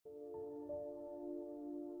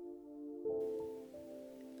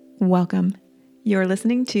Welcome. You're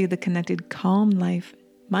listening to The Connected Calm Life.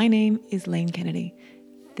 My name is Lane Kennedy.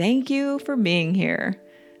 Thank you for being here.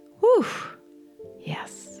 Whew.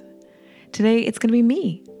 Yes. Today it's going to be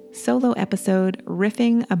me, solo episode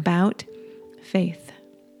riffing about faith.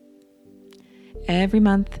 Every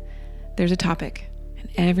month there's a topic,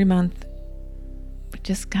 and every month we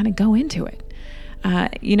just kind of go into it.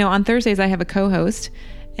 On Thursdays I have a co-host,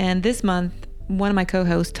 and this month one of my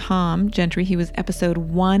co-hosts, Tom Gentry, he was episode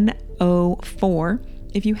 104.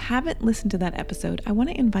 If you haven't listened to that episode, I want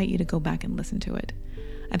to invite you to go back and listen to it.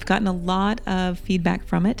 I've gotten a lot of feedback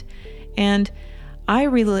from it, and I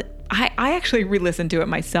actually re-listened to it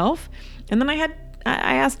myself, and then I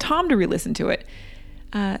asked Tom to re-listen to it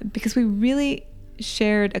because we really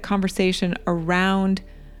shared a conversation around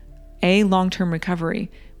long-term recovery,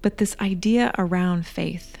 but this idea around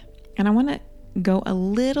faith. And I want to go a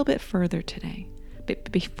little bit further today. But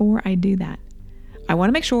before I do that, I want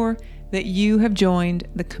to make sure that you have joined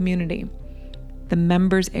the community, the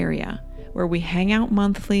members area, where we hang out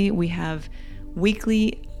monthly. We have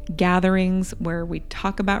weekly gatherings where we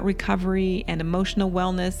talk about recovery and emotional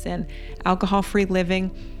wellness and alcohol-free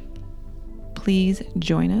living. Please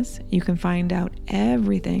join us. You can find out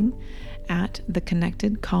everything at The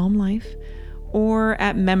Connected Calm Life or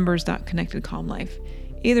at members.connectedcalmlife.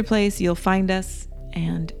 Either place, you'll find us,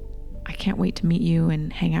 and I can't wait to meet you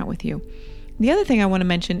and hang out with you. The other thing I want to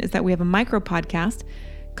mention is that we have a micro podcast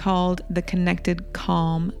called The Connected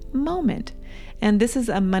Calm Moment. And this is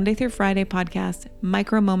a Monday through Friday podcast,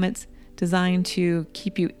 micro moments designed to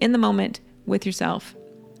keep you in the moment with yourself.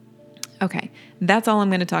 Okay, that's all I'm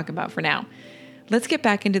going to talk about for now. Let's get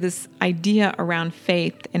back into this idea around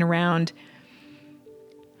faith and around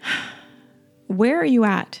where are you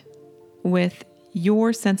at with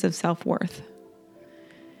your sense of self-worth?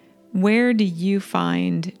 Where do you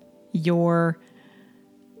find your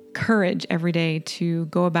courage every day to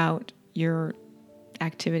go about your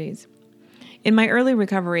activities? In my early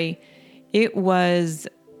recovery, it was,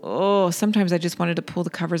 sometimes I just wanted to pull the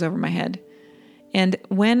covers over my head. And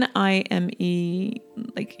when I am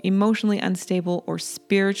emotionally unstable or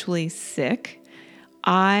spiritually sick,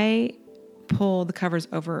 I pull the covers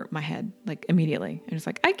over my head immediately. And it's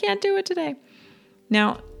I can't do it today.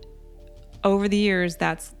 Now, over the years,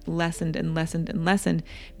 that's lessened and lessened and lessened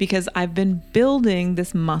because I've been building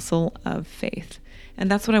this muscle of faith. And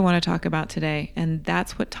that's what I want to talk about today. And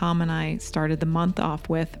that's what Tom and I started the month off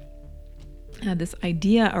with. This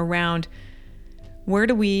idea around where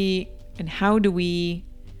do we and how do we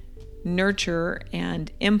nurture and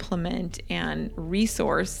implement and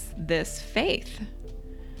resource this faith?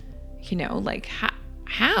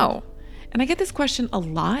 How? And I get this question a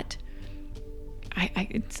lot.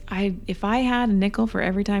 If I had a nickel for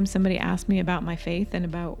every time somebody asked me about my faith and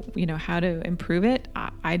about, how to improve it,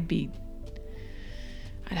 I'd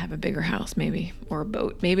have a bigger house maybe, or a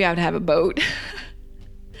boat. Maybe I would have a boat.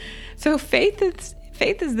 So faith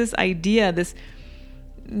is this idea,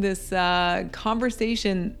 this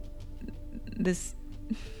conversation, this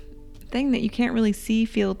thing that you can't really see,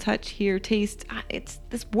 feel, touch, hear, taste. It's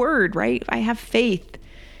this word, right? I have faith.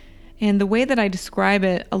 And the way that I describe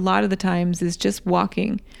it a lot of the times is just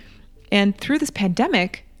walking. And through this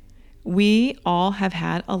pandemic, we all have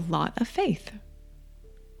had a lot of faith.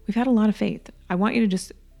 We've had a lot of faith. I want you to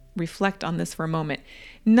just reflect on this for a moment.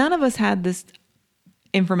 None of us had this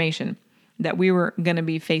information that we were going to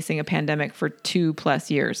be facing a pandemic for 2+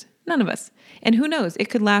 years. None of us. And who knows? It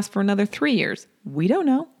could last for another 3 years. We don't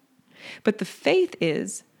know. But the faith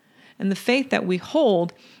is, and the faith that we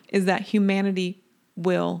hold is that humanity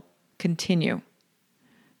will continue.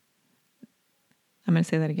 I'm going to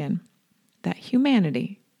say that again. That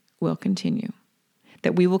humanity will continue.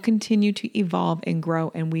 That we will continue to evolve and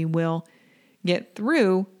grow, and we will get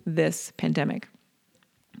through this pandemic.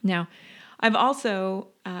 Now, I've also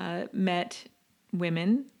met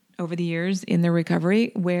women over the years in their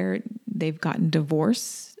recovery where they've gotten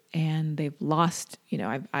divorced and they've lost,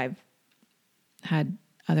 I've had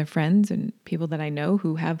other friends and people that I know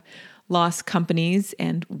who have lost companies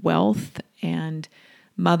and wealth and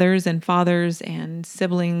mothers and fathers and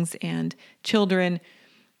siblings and children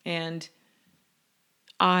and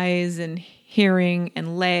eyes and hearing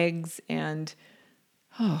and legs and,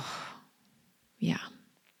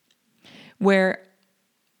 where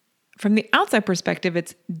from the outside perspective,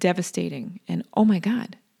 it's devastating. And oh my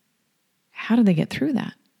God, how do they get through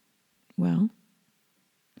that? Well,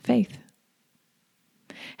 faith.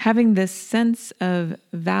 Having this sense of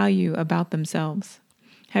value about themselves,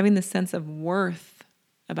 having this sense of worth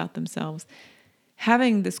about themselves,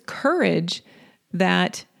 having this courage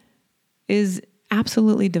that is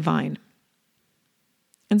absolutely divine.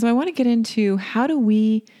 And so I want to get into, how do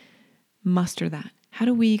we muster that? How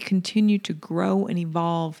do we continue to grow and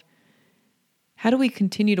evolve? How do we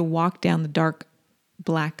continue to walk down the dark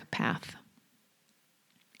black path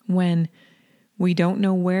when we don't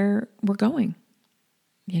know where we're going?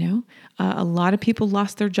 A lot of people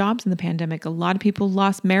lost their jobs in the pandemic. A lot of people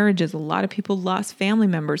lost marriages. A lot of people lost family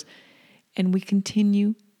members. And we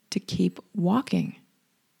continue to keep walking.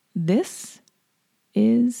 This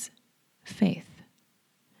is faith.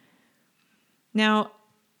 Now,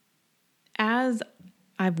 as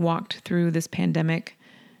I've walked through this pandemic,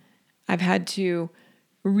 I've had to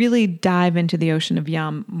really dive into the ocean of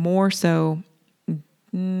yum more so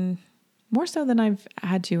than I've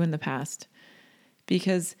had to in the past,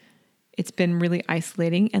 because it's been really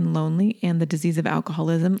isolating and lonely, and the disease of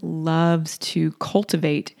alcoholism loves to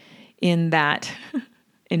cultivate in that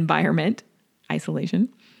environment, isolation,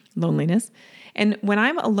 loneliness. And when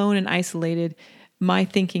I'm alone and isolated, my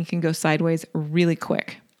thinking can go sideways really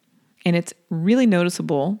quick. And it's really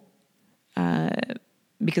noticeable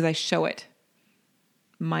because I show it.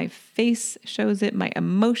 My face shows it, my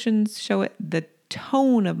emotions show it, the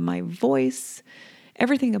tone of my voice,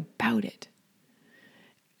 everything about it.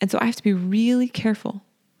 And so I have to be really careful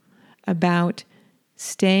about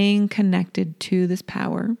staying connected to this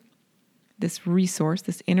power, this resource,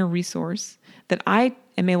 this inner resource that I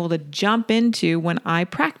am able to jump into when I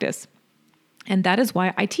practice. And that is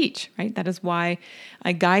why I teach, right? That is why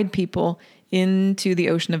I guide people into the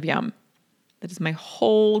ocean of yum. That is my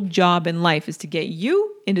whole job in life, is to get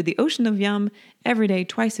you into the ocean of yum every day,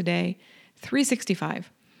 twice a day,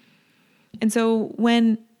 365. And so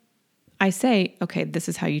when I say, okay, this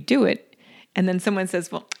is how you do it, and then someone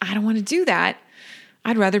says, well, I don't want to do that,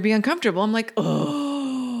 I'd rather be uncomfortable. I'm like,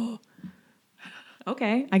 oh,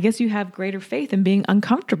 okay. I guess you have greater faith in being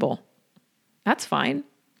uncomfortable. That's fine.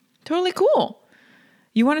 Totally cool.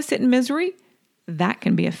 You want to sit in misery? That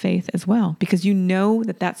can be a faith as well, because you know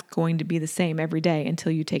that that's going to be the same every day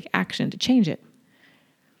until you take action to change it.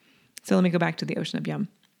 So let me go back to the ocean of yum.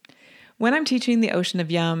 When I'm teaching the ocean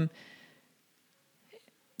of yum,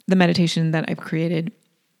 the meditation that I've created,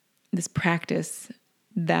 this practice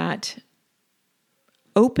that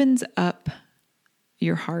opens up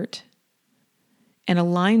your heart and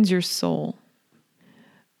aligns your soul,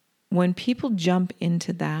 when people jump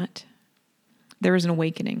into that, there is an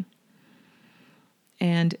awakening.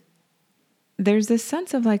 And there's this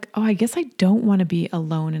sense of like, oh, I guess I don't want to be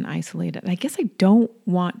alone and isolated. I guess I don't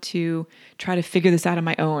want to try to figure this out on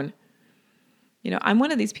my own. I'm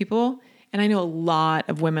one of these people, and I know a lot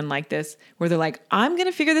of women like this, where they're like, I'm going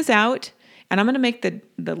to figure this out, and I'm going to make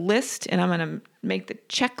the list, and I'm going to make the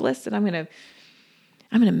checklist, and I'm going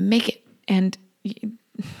to make it. And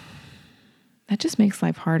that just makes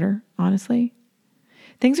life harder, honestly.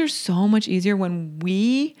 Things are so much easier when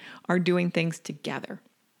we are doing things together.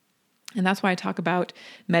 And that's why I talk about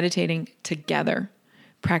meditating together,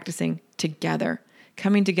 practicing together,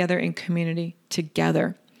 coming together in community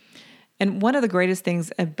together. And one of the greatest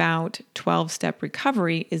things about 12-step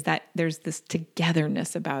recovery is that there's this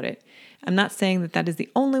togetherness about it. I'm not saying that that is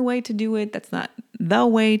the only way to do it. That's not the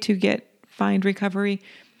way to find recovery.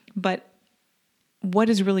 But what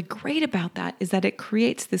is really great about that is that it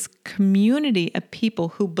creates this community of people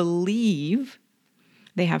who believe,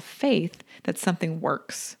 they have faith that something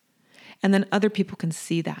works. And then other people can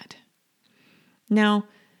see that. Now,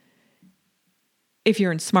 if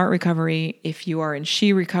you're in Smart Recovery, if you are in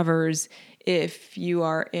She Recovers, if you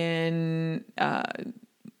are in,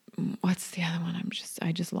 what's the other one?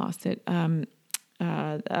 I just lost it. The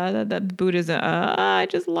Buddhism, I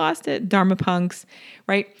just lost it. Dharma Punks,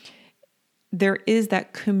 right? There is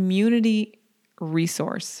that community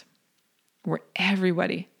resource where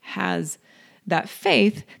everybody has that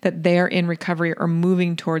faith that they're in recovery or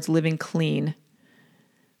moving towards living clean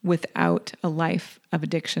without a life of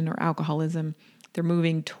addiction or alcoholism. They're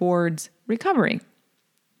moving towards recovery.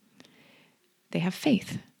 They have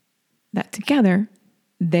faith that together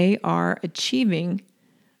they are achieving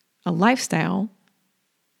a lifestyle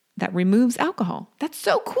that removes alcohol. That's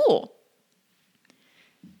so cool.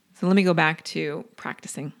 So let me go back to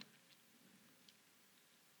practicing,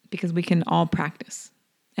 because we can all practice.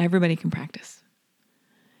 Everybody can practice.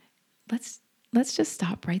 Let's just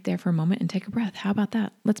stop right there for a moment and take a breath. How about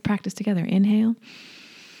that? Let's practice together. Inhale.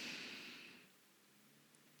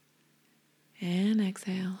 And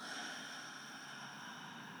exhale.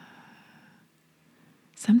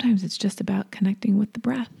 Sometimes it's just about connecting with the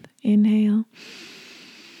breath. Inhale.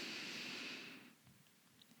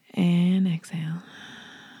 And exhale.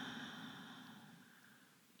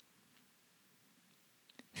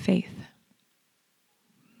 Faith.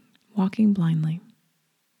 Walking blindly.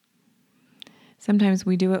 Sometimes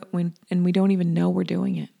we do it and we don't even know we're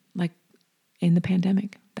doing it. Like in the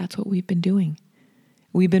pandemic, that's what we've been doing.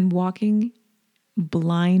 We've been walking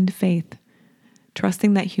blind faith,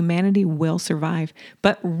 trusting that humanity will survive.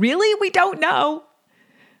 But really, we don't know.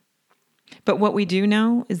 But what we do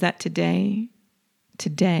know is that today,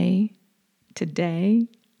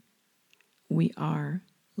 we are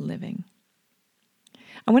living.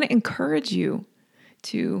 I want to encourage you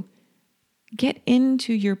to get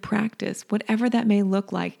into your practice, whatever that may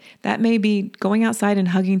look like. That may be going outside and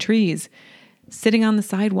hugging trees, sitting on the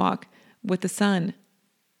sidewalk with the sun.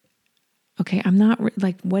 Okay, I'm not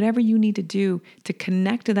like whatever you need to do to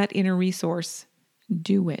connect to that inner resource,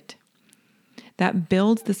 do it. That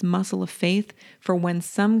builds this muscle of faith for when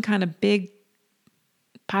some kind of big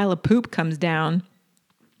pile of poop comes down,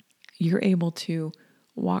 you're able to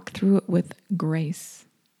walk through it with grace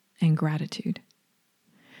and gratitude.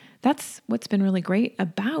 That's what's been really great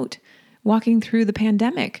about walking through the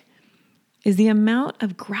pandemic is the amount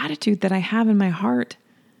of gratitude that I have in my heart,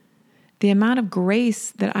 the amount of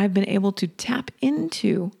grace that I've been able to tap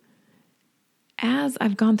into as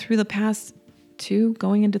I've gone through the past 2,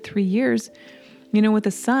 going into 3 years, with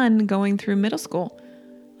the son going through middle school.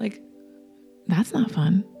 Like, that's not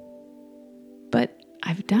fun. But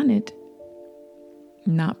I've done it.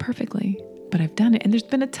 Not perfectly, but I've done it. And there's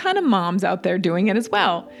been a ton of moms out there doing it as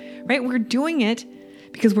well, right? We're doing it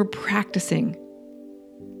because we're practicing.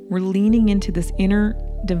 We're leaning into this inner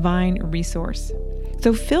divine resource.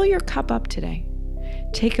 So fill your cup up today.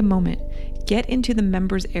 Take a moment. Get into the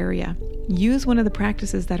members area. Use one of the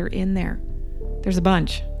practices that are in there. There's a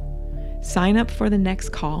bunch. Sign up for the next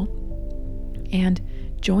call and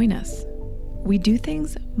join us. We do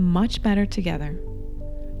things much better together.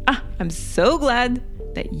 I'm so glad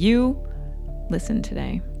that you listened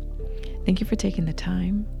today. Thank you for taking the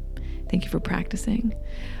time. Thank you for practicing.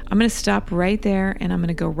 I'm going to stop right there and I'm going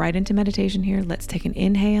to go right into meditation here. Let's take an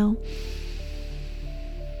inhale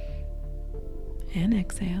and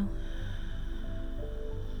exhale.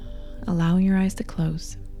 Allowing your eyes to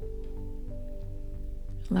close.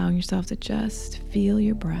 Allowing yourself to just feel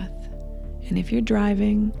your breath. And if you're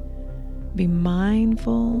driving, be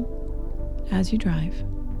mindful as you drive.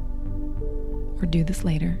 Or do this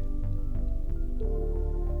later.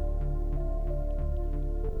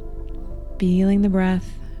 Feeling the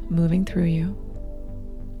breath moving through you.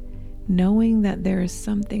 Knowing that there is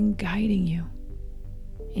something guiding you.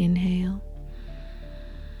 Inhale.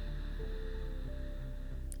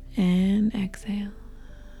 And exhale.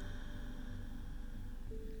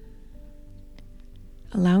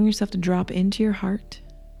 Allowing yourself to drop into your heart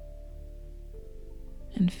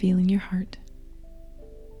and feeling your heart.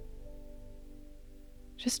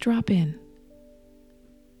 Just drop in.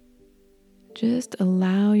 Just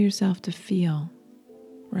allow yourself to feel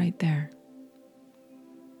right there.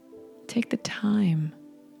 Take the time.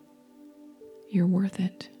 You're worth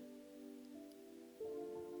it.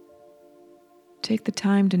 Take the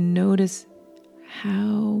time to notice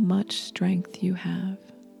how much strength you have.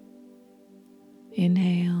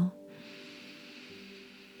 Inhale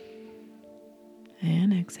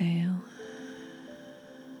and exhale.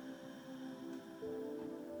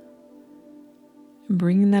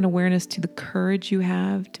 Bringing that awareness to the courage you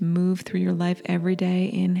have to move through your life every day.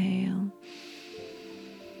 Inhale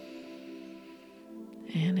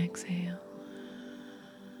and exhale.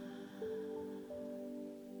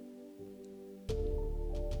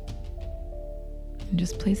 And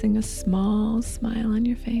just placing a small smile on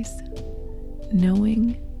your face,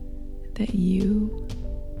 knowing that you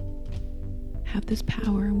have this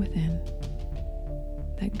power within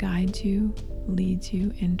that guides you, leads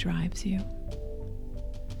you, and drives you.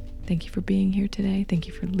 Thank you for being here today. Thank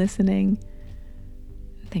you for listening.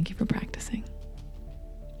 Thank you for practicing.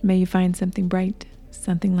 May you find something bright,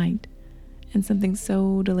 something light, and something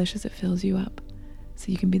so delicious it fills you up so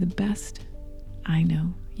you can be the best I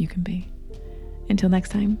know you can be. Until next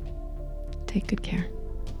time, take good care.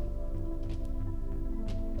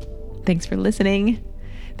 Thanks for listening.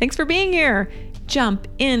 Thanks for being here. Jump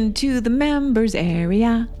into the members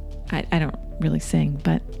area. I don't really sing,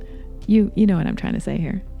 but you know what I'm trying to say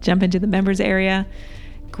here. Jump into the members area,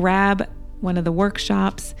 grab one of the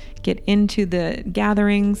workshops, get into the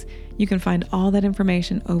gatherings. You can find all that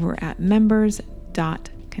information over at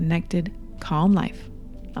members.connectedcalmlife.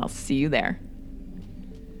 I'll see you there.